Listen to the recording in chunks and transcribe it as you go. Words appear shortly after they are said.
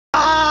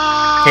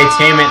Okay,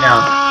 tame it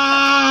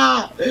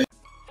now.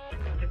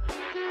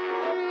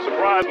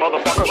 Surprise,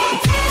 motherfucker.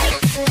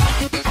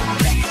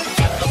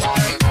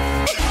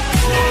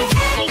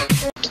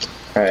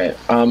 Alright,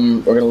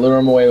 we're gonna lure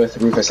him away with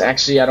Rufus.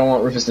 Actually, I don't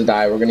want Rufus to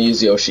die. We're gonna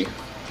use Yoshi.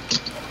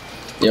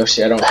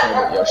 Yoshi, I don't care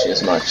about Yoshi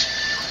as much.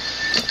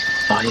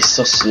 Oh, he's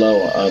so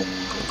slow.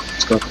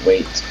 Let's go with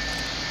weight.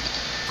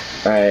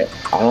 Alright,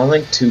 I don't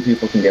think 2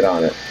 people can get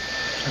on it.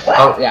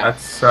 Oh, yeah.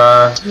 That's,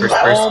 first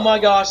person. Oh my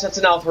gosh, that's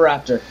an Alpha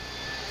Raptor.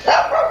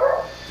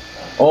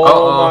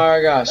 Oh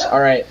my gosh.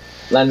 Alright,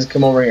 Lens,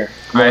 come over here.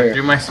 I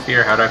threw my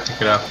spear. How do I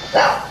pick it up?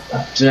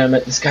 Damn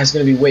it, this guy's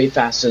gonna be way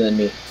faster than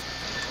me.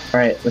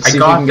 Alright, let's see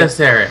if we can get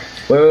Eric.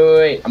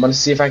 Wait. I'm gonna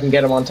see if I can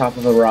get him on top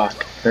of a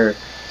rock. Or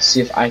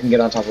see if I can get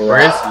on top of a rock.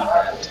 Where is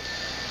he?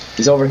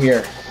 He's over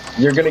here.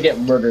 You're gonna get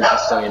murdered,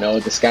 just so you know.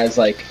 This guy's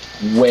like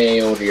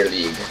way over your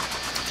league.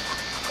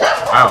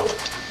 Wow.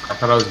 I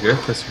thought I was good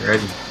at this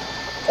already.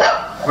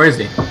 Where is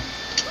he?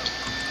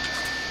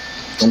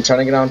 I'm trying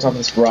to get on top of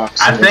this rock.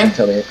 So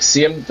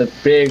see him? The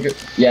big,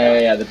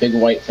 yeah, the big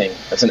white thing.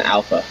 That's an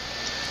alpha.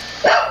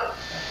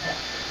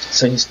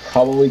 So he's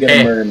probably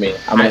gonna murder me.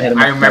 I'm gonna hit him.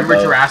 I remember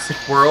Jurassic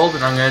World,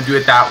 and I'm gonna do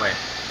it that way.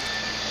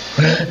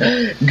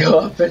 Go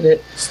up in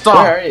it.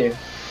 Stop. Where are you?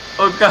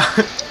 Oh god.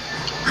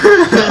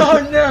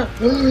 Oh no!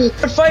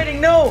 They're fighting.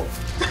 No.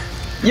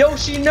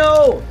 Yoshi,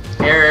 no.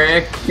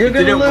 Eric, You're it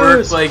gonna didn't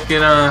lose. work like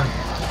in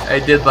I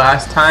did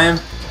last time.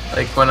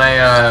 Like when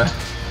I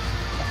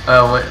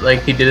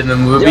like he did in the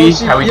movie,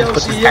 Yoshi, how he just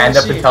puts his hand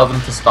up and tells him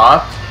to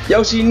stop.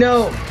 Yoshi,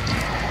 no!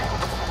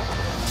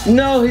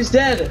 No, he's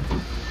dead!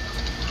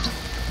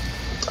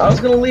 I was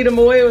gonna lead him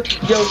away with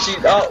Yoshi.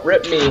 Oh,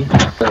 rip me.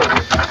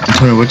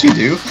 What'd you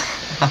do?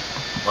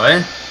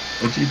 What?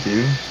 What'd you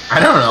do? I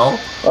don't know.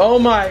 Oh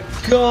my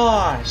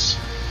gosh!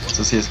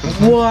 So CS:GO?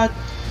 What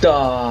the?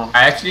 I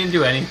actually didn't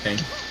do anything.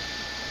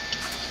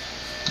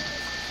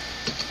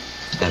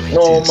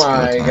 Oh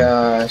my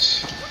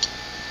gosh.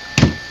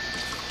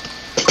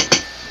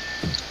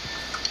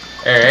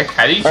 Eric,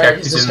 how do you check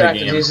who's in the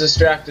game? He's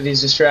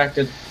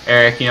distracted.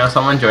 Eric, you know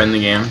someone joined the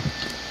game?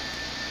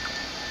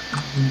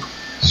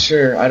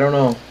 Sure, I don't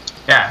know.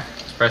 Yeah,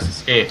 just press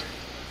escape.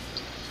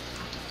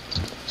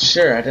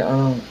 Sure, I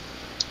don't.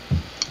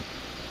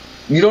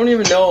 You don't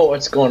even know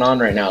what's going on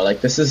right now.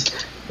 Like this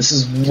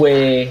is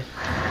way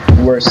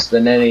worse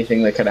than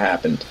anything that could have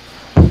happened.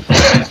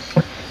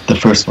 The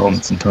first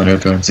moments Antonio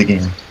joins the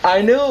game.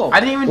 I know. I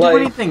didn't even do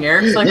anything.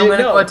 Eric's like, I'm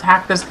gonna go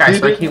attack this guy,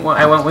 so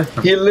I went with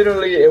him. He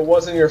literally, it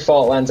wasn't your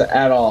fault, Lanza,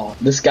 at all.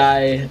 This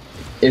guy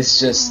is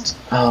just,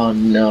 oh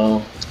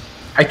no.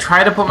 I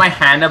tried to put my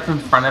hand up in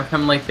front of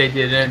him like they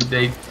do in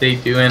they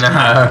did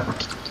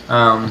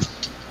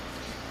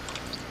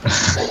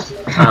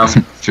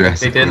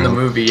in the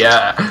movie.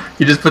 Yeah,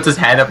 he just puts his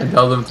hand up and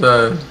tells him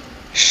to.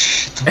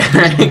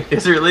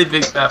 There's a really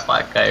big fat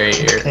black guy right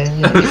here.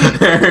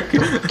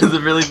 There's a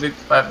really big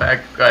fat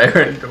black guy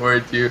running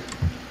towards you.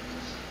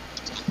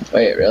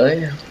 Wait,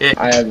 really? Yeah,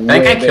 I think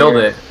I killed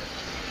it.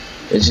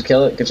 Did you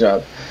kill it? Good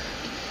job.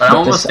 But I'm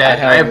almost dead.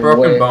 I have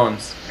broken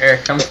bones.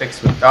 Eric, come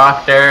fix me.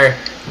 Doctor.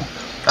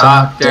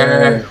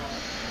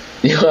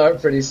 You are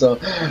pretty slow.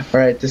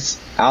 Alright, this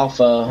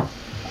alpha,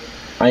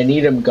 I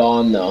need him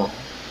gone though.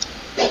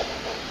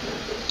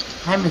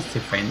 Hi, Mr.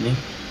 Friendly.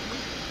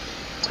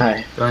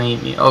 Hi. Don't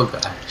eat me. Oh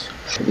gosh.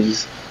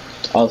 Please.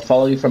 I'll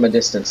follow you from a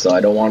distance though. I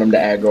don't want him to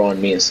aggro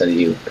on me instead of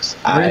you.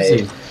 Where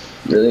is he?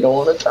 Really don't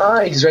want to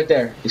die. He's right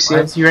there. You see him?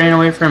 Why is he running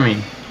away from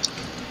me?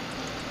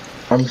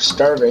 I'm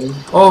starving.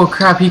 Oh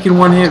crap, he can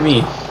one-hit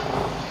me.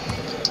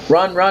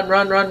 Run. He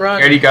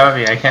already got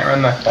me. I can't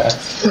run that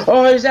fast.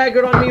 Oh, he's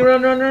aggroed on me.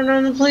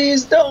 Run.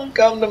 Please don't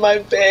come to my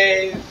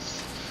base.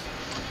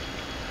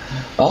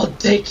 I'll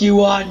take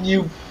you on,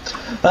 you.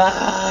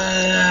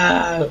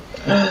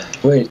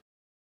 Wait.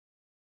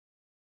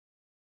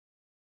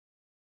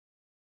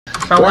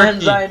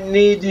 Lens, I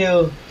need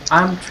you.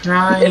 I'm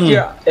trying.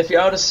 If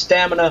you're out of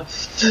stamina.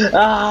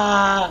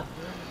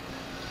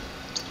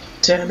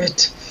 Damn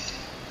it.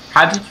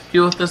 How did you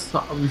deal with this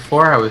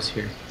before I was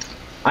here?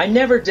 I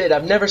never did.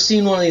 I've never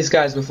seen one of these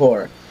guys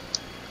before.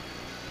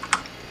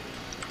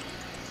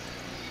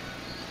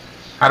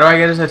 How do I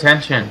get his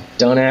attention?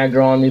 Don't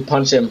aggro on me.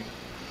 Punch him.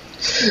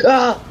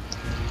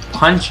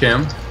 Punch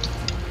him?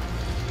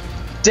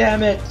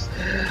 Damn it.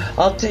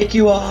 I'll take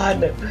you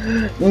on.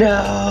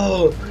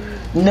 No.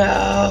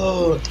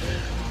 No.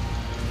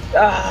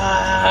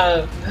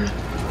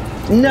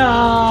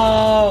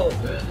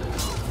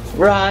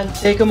 Run.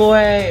 Take him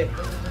away.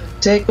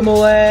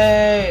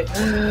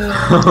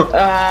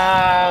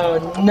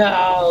 Oh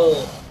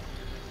no.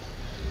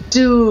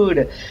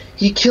 Dude,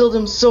 he killed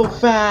him so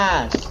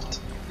fast.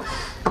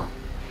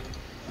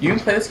 You can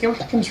play this game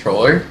with a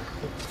controller?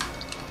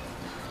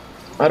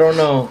 I don't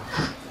know.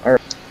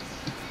 Alright.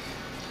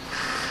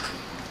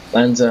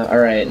 Lenza,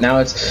 alright, now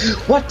it's.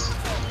 What?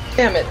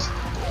 Damn it.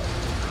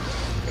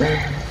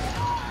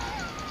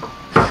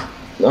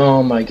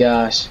 Oh my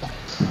gosh.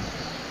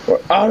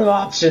 We're out of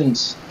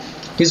options.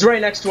 He's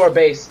right next to our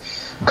base.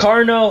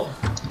 Carno!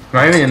 I'm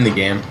not even in the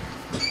game.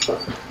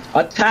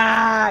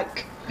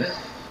 Attack!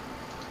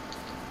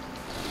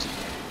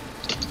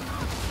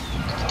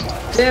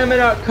 Damn it,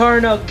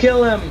 Carno,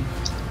 kill him!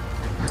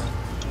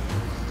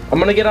 I'm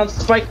gonna get on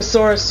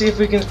Spikosaurus, see if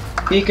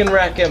he can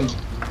wreck him.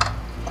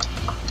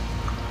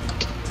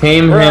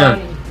 Tame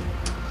him.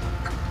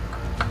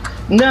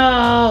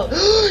 No!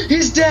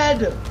 He's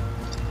dead!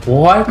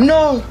 What?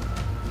 No!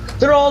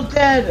 They're all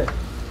dead!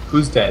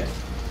 Who's dead?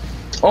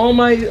 All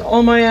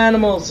my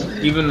animals.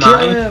 Even Kill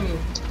mine? him!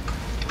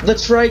 The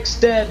Trike's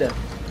dead.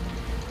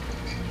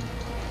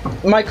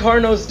 My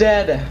Carno's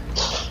dead.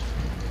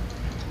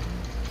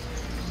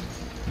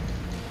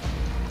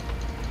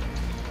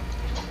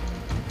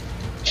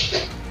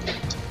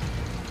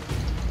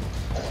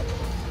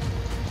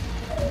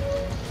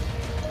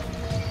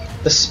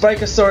 The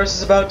Spikosaurus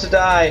is about to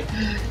die.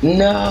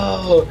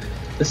 No!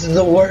 This is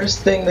the worst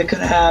thing that could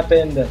have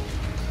happened.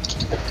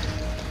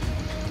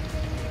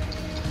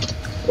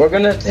 We're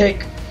gonna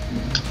take,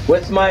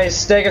 with my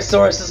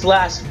Stegosaurus's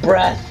last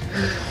breath,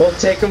 we'll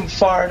take him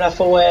far enough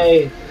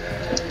away.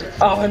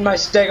 Oh, and my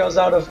Stego's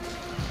out of...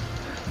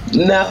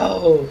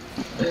 No!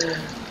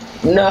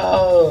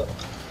 No!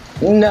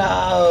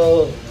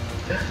 No!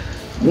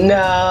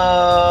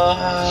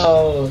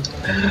 No!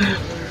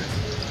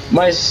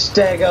 My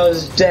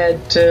Stego's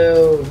dead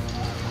too.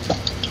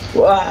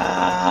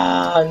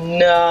 Ah,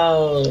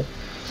 no.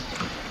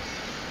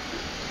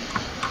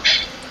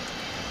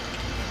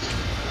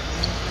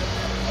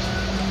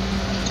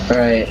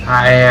 Alright.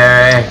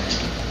 Alright.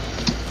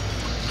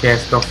 Okay,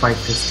 let's go fight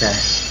this guy.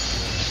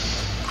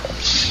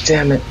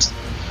 Damn it.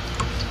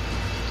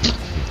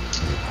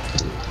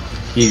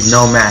 He's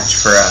no match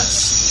for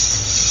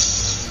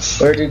us.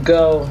 Where'd you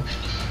go?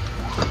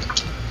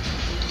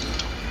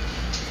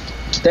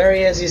 There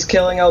he is, he's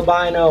killing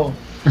Albino.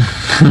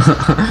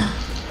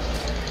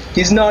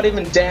 He's not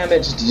even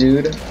damaged,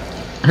 dude.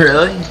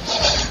 Really?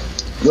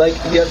 Like,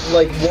 he has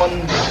like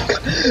one...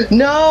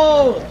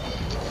 No!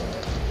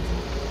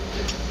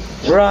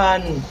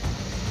 Run!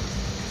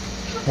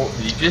 Well,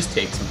 did you just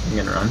take something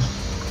and run?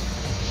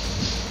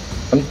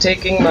 I'm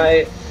taking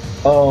my...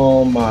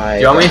 Oh my...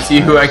 Do you want me to see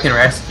who I can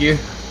rescue?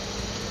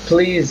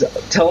 Please,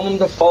 tell them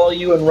to follow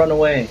you and run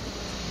away.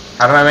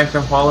 How do I make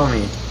them follow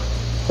me?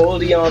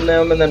 Hold E on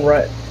them and then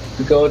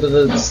go to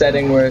the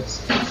setting where it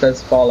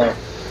says follow.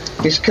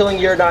 He's killing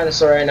your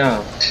dinosaur right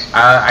now.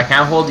 I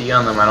can't hold E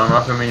on them. I don't know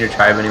if I'm in your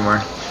tribe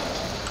anymore.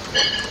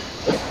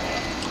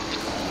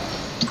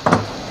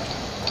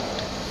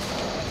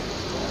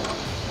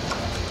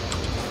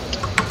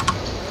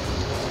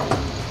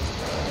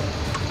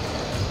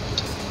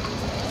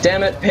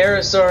 Damn it,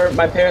 Parasaur!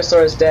 My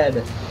Parasaur is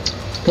dead.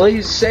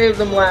 Please save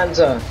them,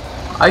 Lanza.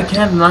 I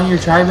can't. I'm not in your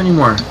tribe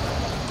anymore.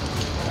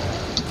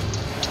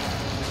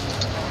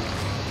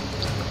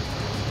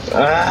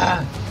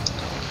 Ah!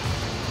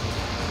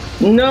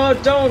 No,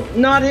 don't!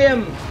 Not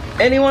him!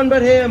 Anyone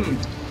but him!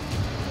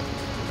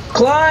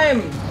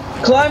 Climb!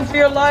 Climb for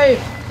your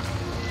life!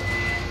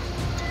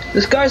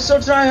 This guy's so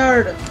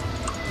tryhard!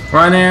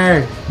 Run,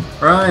 Eric!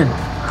 Run!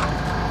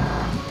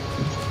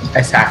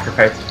 I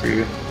sacrificed for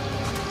you.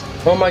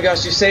 Oh my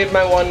gosh, you saved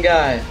my one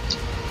guy.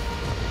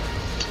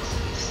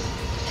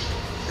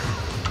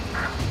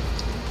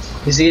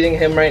 He's eating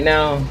him right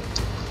now.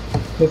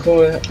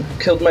 Who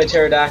killed my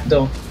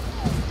pterodactyl?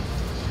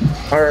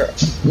 Or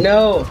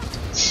no!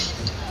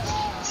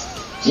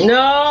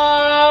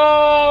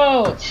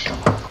 No!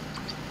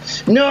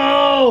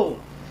 No!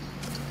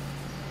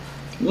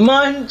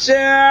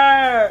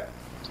 Muncher!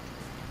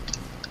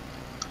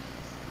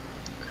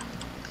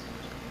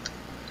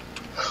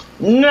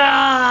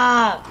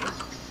 Nah!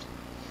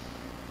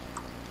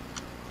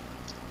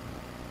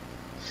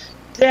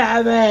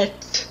 Damn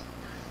it!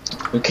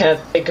 We can't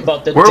think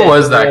about the dead. Where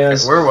was that guy?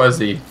 Where was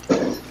he?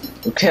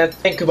 We can't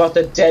think about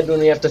the dead when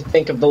we have to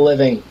think of the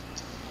living.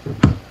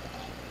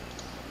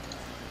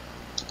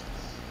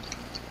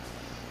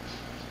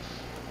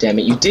 Damn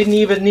it, you didn't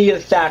even need a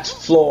thatched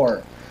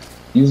floor.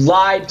 You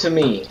lied to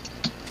me.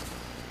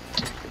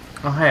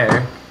 Oh,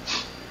 hey.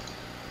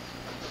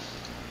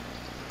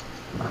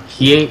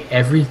 He ate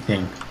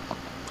everything.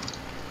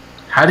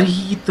 How did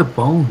he eat the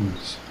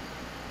bones?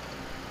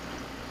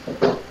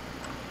 Damn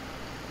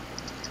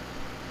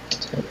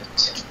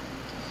it.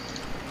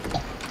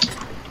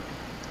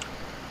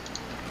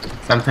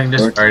 Something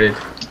just started.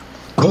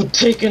 We're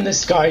taking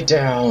this guy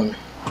down.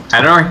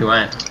 I don't know where he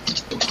went.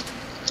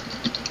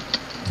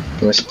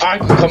 I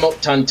can come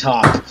up on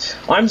top.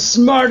 I'm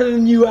smarter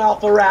than you,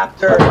 Alpha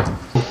Raptor.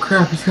 Oh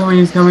crap, he's coming,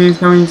 he's coming, he's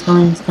coming, he's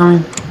coming, he's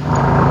coming.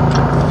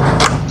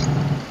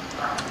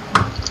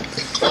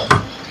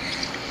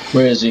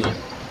 Where is he?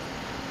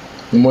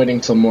 I'm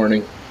waiting till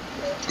morning.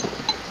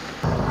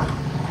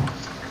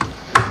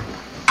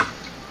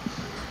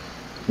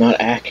 Not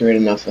accurate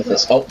enough with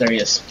this. Oh, there he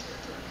is.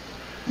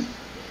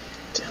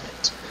 Damn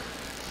it.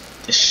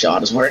 This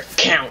shot is where it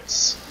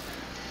counts.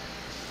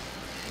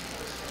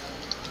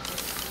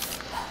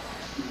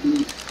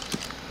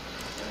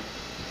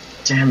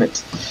 Damn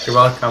it. You're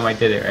welcome, I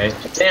did it, right?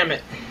 Damn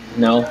it.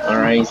 No,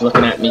 alright, he's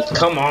looking at me.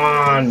 Come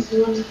on.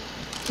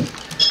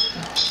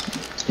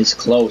 He's He's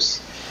close.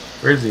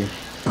 Where is he?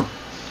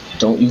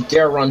 Don't you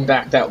dare run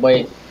back that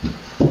way.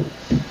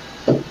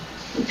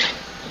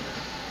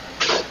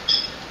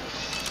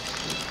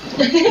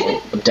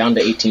 I'm down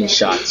to 18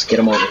 shots. Get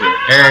him over here.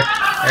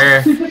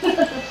 Eric.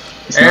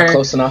 It's not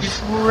close enough.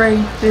 He's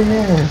right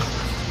there.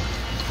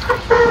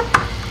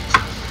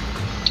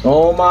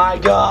 Oh my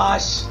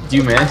gosh! Do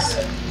you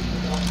miss?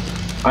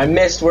 I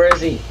missed. Where is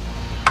he?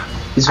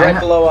 He's right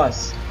below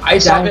us. I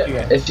Stop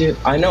downed it. you.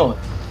 I know.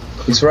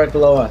 He's right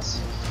below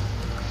us.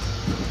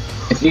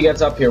 If he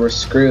gets up here, we're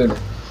screwed.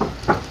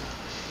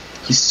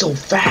 He's so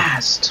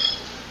fast.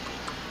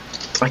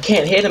 I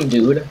can't hit him,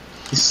 dude.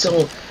 He's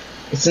so...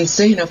 It's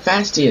insane how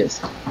fast he is.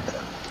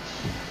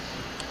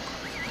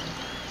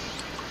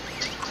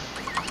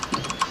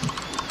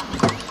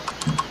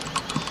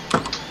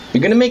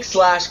 You're gonna make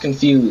Slash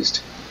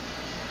confused.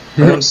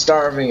 And I'm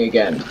starving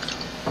again.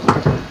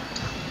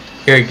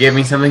 Here, give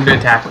me something to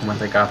attack him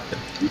once I got this.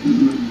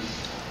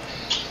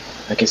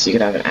 I guess you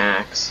could have an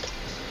axe.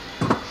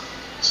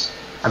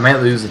 I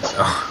might lose it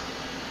though.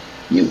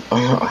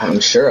 I'm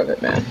sure of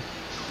it, man.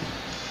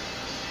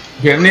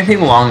 Do you have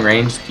anything long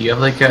range? Do you have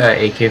like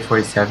a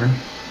AK-47?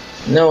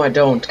 No, I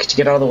don't. Could you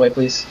get out of the way,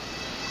 please?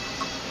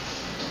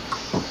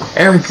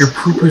 Eric, your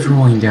poop is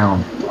rolling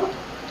down.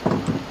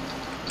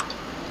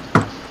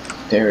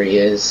 There he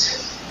is.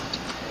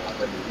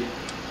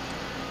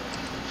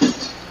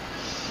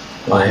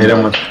 I hit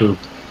him with poop.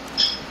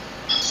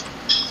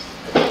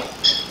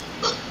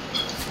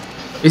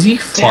 Is he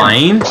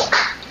flying?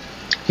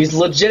 He's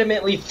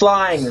legitimately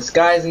flying. This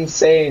guy's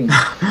insane.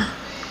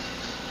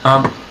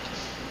 Don't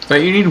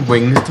you need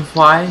wings to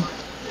fly?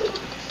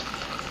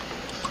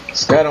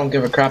 This guy don't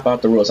give a crap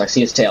about the rules. I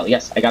see his tail.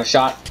 Yes, I got a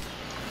shot.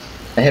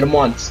 I hit him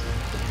once.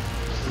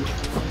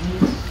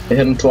 I hit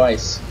him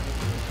twice.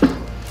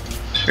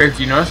 Eric,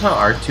 do you notice how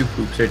our two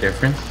poops are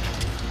different?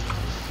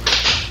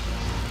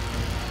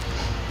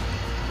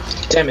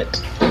 Damn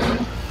it.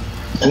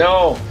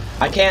 No,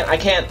 I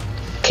can't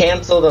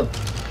cancel the...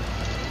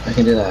 I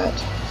can do that.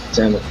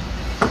 Damn it.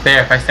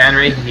 There, if I stand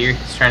right here,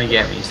 he's trying to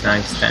get me, so now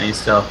he's standing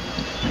still.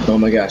 Oh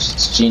my gosh,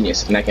 it's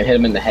genius. And I can hit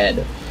him in the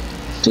head.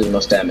 Do the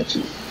most damage.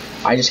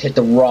 I just hit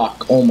the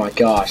rock. Oh my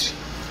gosh.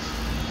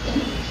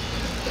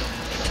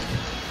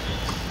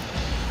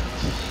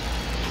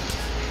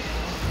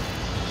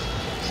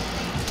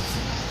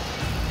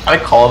 I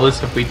call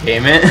this if we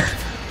tame it.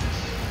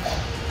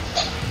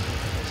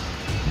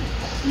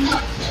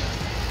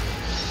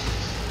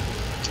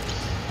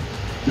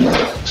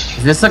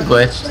 Is this a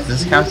glitch? Does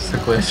this count as a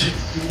glitch?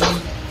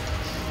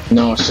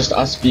 No, it's just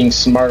us being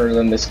smarter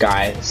than this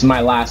guy. This is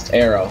my last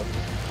arrow.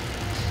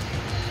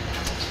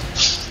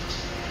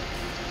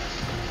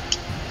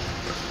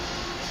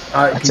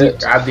 Can you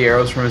grab the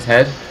arrows from his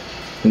head?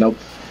 Nope.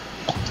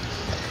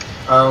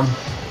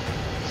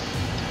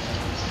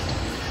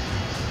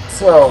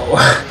 So...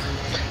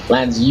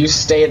 Lance, you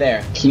stay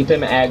there. Keep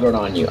him aggroed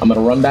on you. I'm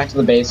gonna run back to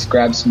the base,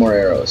 grab some more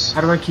arrows.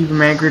 How do I keep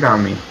him anchored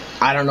on me?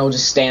 I don't know,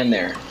 just stand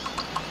there.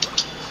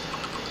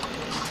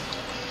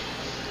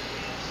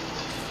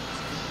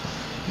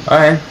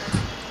 Alright.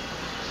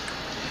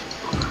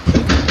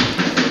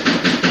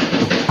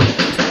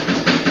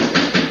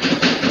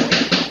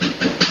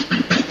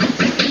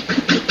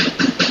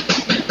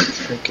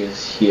 Trick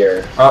is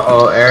here.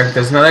 Uh-oh, Eric,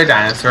 there's another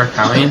dinosaur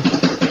coming.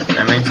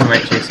 That means you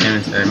might chase him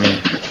instead of me.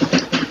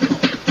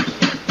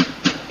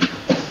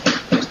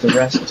 Where's the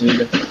rest,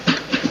 dude?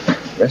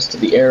 Rest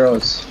of the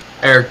arrows.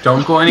 Eric,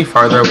 don't go any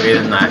farther away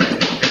than that. I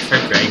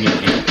start dragging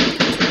you.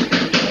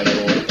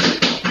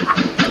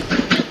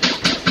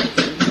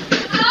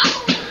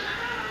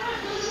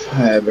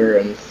 Fiber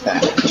and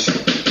thatch.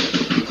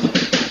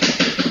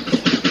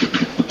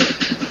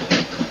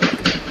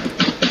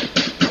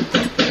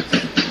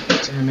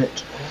 Damn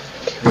it.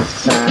 Carry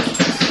thatch.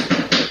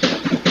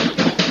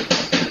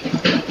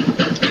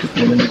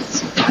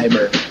 Woman's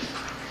fiber.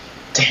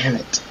 Damn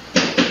it.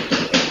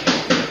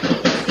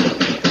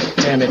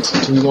 Damn it.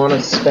 Do we want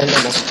to spend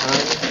enough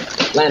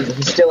time? Lance, if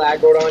he's still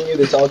aggroed on you,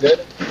 that's all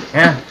good?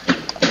 Yeah.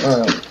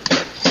 Alright.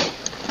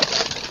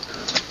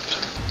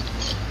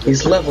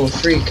 He's level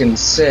freaking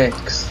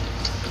 6.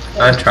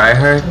 Try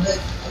hard.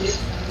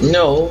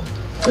 No,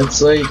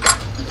 it's like...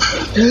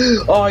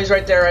 Oh, he's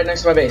right there, right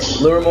next to my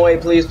base. Lure him away,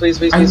 please, please,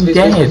 please, please, I'm please,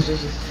 dead. please, please,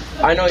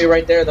 please. I know you're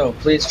right there, though.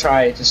 Please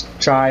try. Just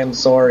try. I'm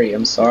sorry.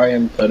 I'm sorry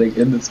I'm putting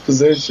in this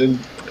position.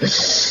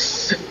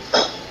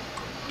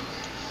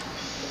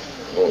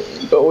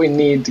 But we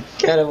need to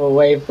get him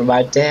away from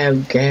my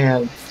damn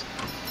camp.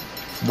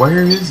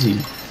 Where is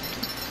he?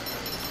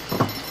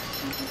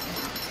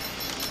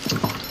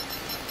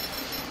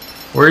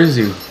 Where is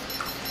he?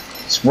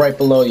 It's right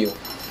below you.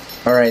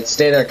 Alright,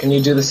 stay there. Can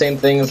you do the same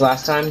thing as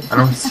last time? I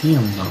don't see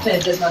him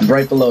though.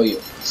 Right below you.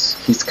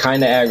 He's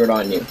kinda aggroed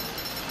on you.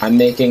 I'm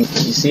making...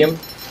 You see him?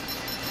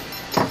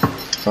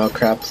 Oh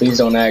crap, please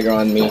don't aggro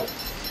on me.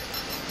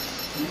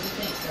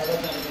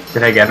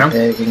 Did I get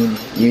him?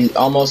 You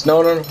almost...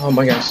 No. Oh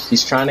my gosh,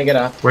 he's trying to get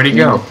up. Where'd he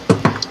go?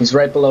 He's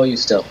right below you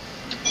still.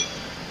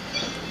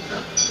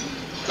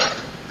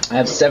 I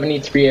have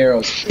 73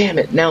 arrows. Damn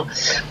it, now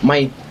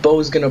my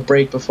bow's gonna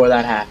break before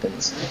that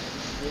happens.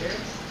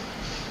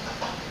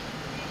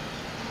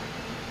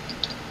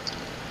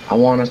 I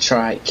wanna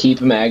try. Keep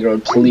him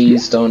aggroed,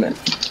 please don't.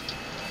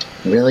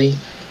 Really?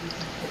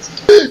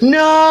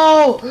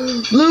 No!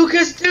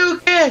 Lucas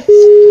Dukas!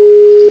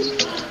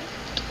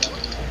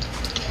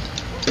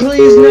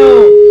 Please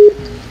no!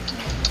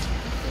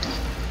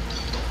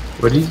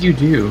 What did you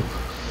do?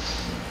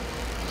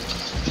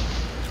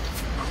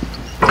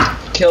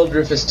 Killed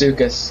Rufus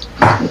Dukas.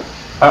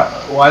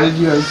 Why did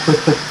you put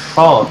the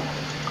call?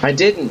 I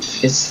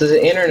didn't. It's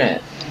the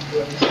internet.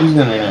 Who's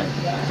the internet?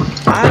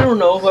 I don't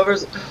know. Whoever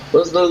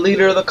was the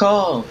leader of the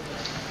call.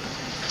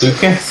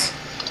 Lucas?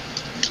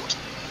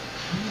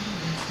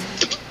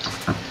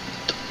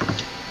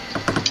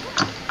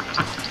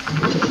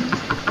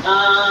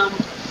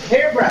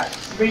 Hairbrush,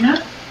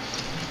 Sabrina.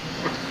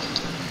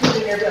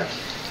 Hairbrush.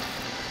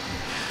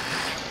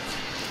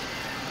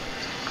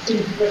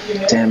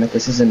 Damn it,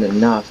 this isn't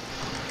enough.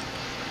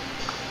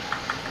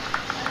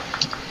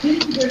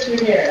 Did you brush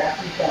your hair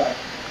after you shower?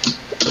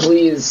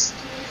 Please.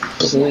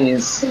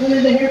 Please. So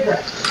where's the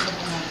hairbrush?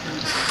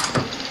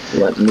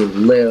 Let me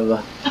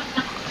live.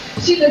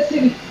 She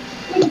listened.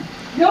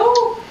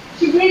 No!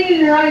 She breathed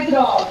in her eyes at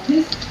all.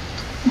 Just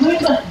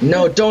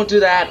No, don't do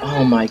that.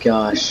 Oh my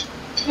gosh.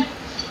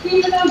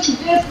 even though she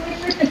just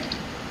whispered.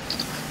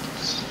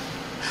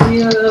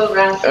 You little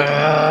rascal.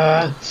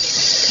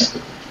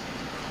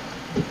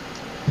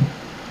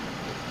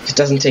 If it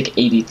doesn't take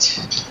 80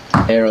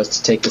 arrows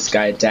to take this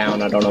guy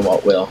down, I don't know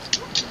what will.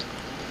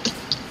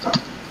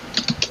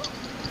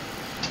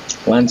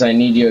 Lens, I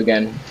need you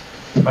again.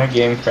 My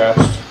game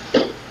crashed.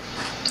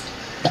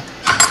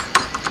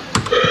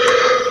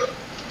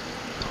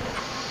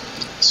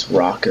 This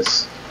rock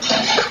is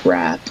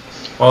crap.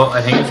 Well,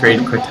 I think it's ready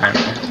to quit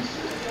timer.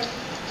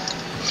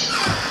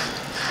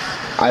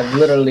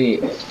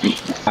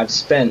 I've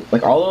spent,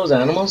 like, all those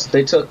animals,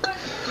 they took,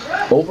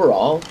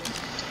 overall,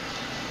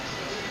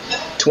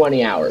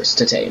 20 hours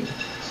to tame.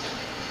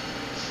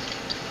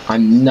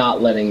 I'm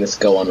not letting this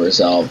go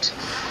unresolved.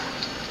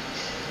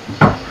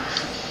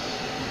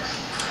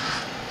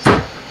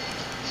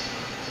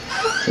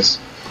 This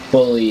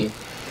bully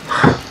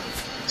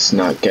is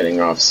not getting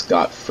off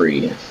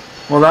scot-free.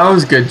 Well, that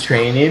was good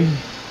training.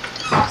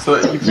 So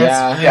that you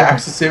press the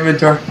access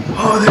inventory.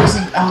 Oh, there's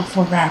an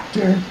alpha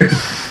raptor.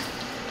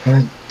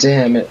 God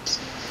damn it.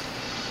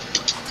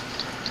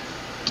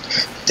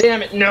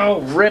 Damn it,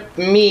 no! Rip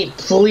me,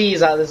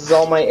 please! This is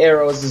all my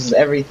arrows, this is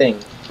everything.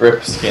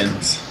 Rip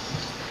skins.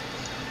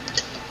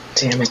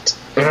 Damn it.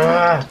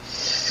 Ugh.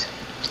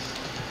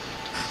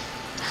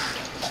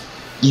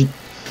 You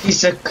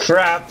piece of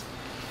crap!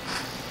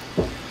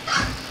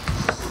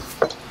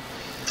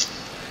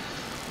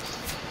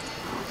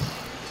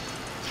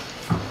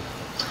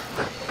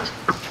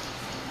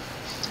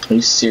 Are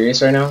you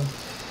serious right now?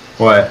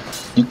 What?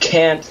 You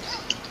can't.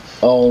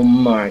 Oh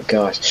my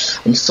gosh.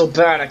 I'm so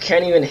bad, I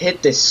can't even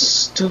hit this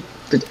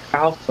stupid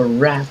alpha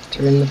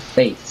raptor in the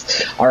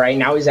face. Alright,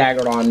 now he's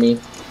aggroed on me.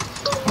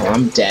 Oh,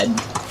 I'm dead.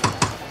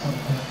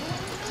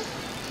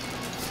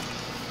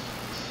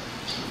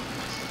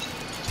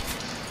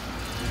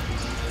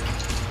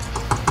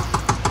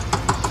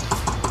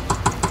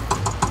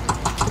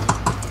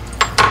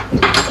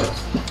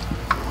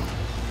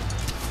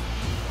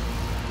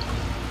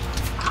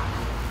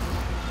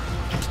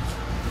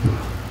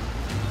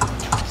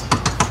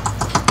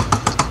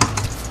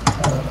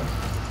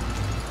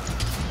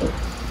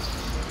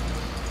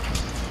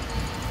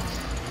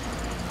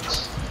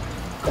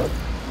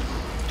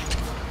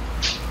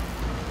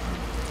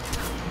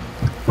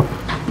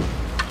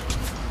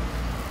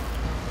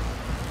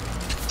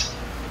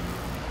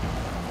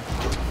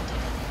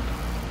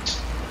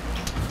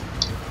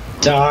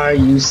 Die,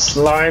 you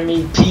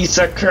slimy piece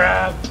of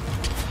crap!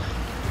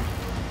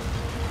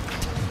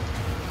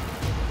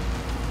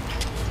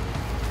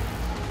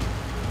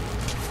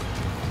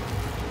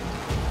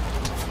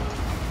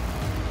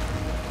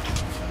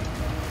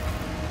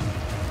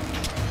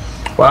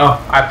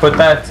 Wow, I put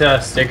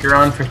that sticker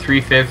on for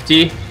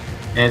 $3.50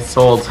 and it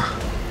sold.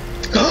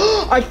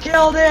 I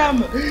killed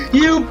him!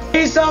 You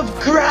piece of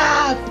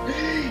crap!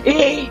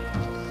 Eat!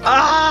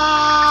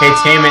 Okay,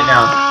 tame it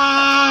now.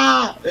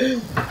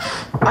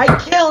 I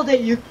killed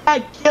it! You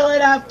can't kill it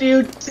after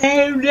you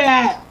tamed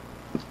it!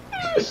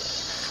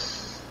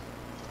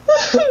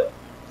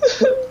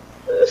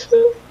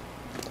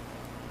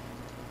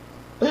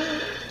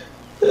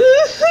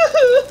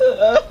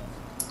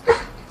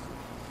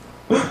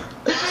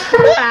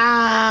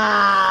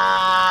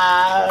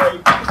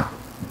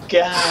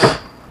 God.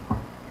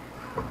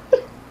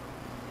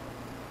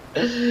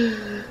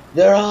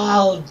 They're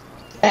all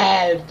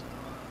dead.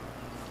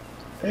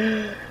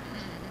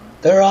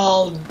 They're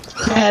all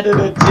dead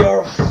and it's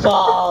your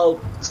fault.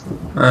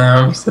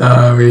 I'm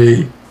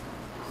sorry.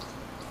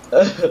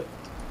 We're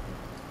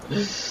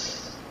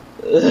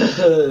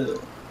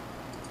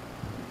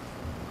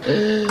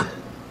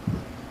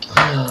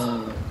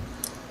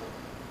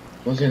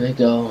gonna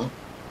go.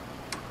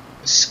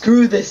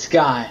 Screw this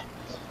guy.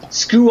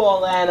 Screw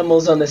all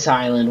animals on this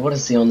island. What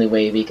is the only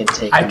way we can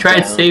take I them tried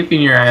down?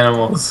 saving your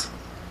animals.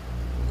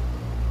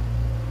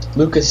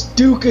 Lucas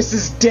Dukas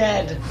is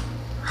dead.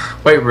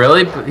 Wait,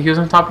 really? But he was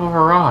on top of a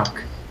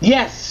rock.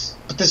 Yes,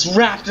 but this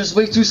raptor's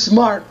way too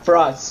smart for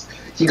us.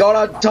 He got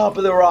on top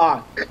of the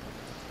rock.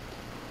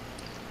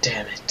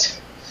 Damn it.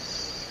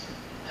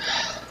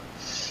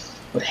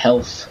 With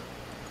health.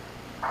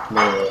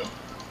 Melee.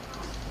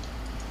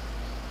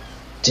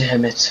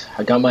 Damn it.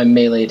 I got my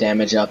melee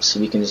damage up so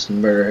we can just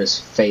murder his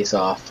face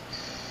off.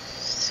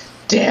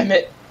 Damn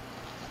it.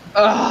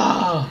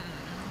 Ah.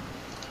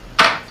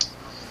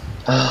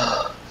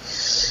 Ah.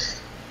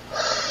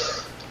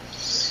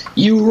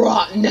 You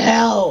rotten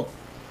hell.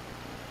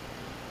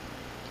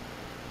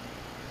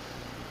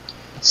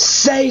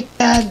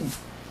 Satan.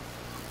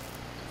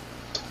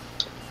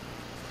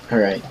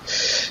 Alright.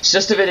 It's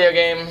just a video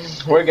game.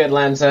 We're good,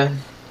 Lanza.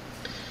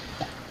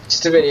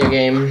 Just a video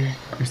game.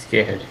 I'm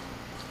scared.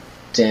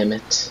 Damn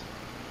it.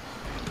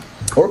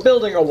 We're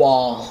building a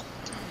wall.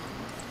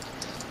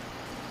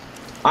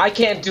 I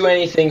can't do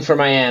anything for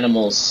my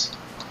animals.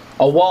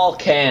 A wall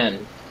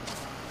can.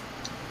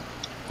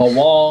 A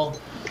wall.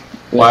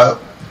 Wow.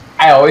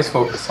 I always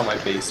focus on my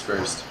base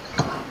first.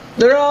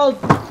 They're all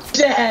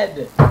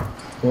dead.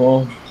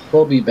 Well,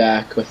 we'll be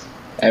back with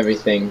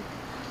everything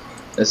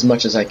as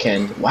much as I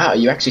can. Wow,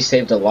 you actually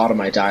saved a lot of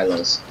my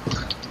dilos.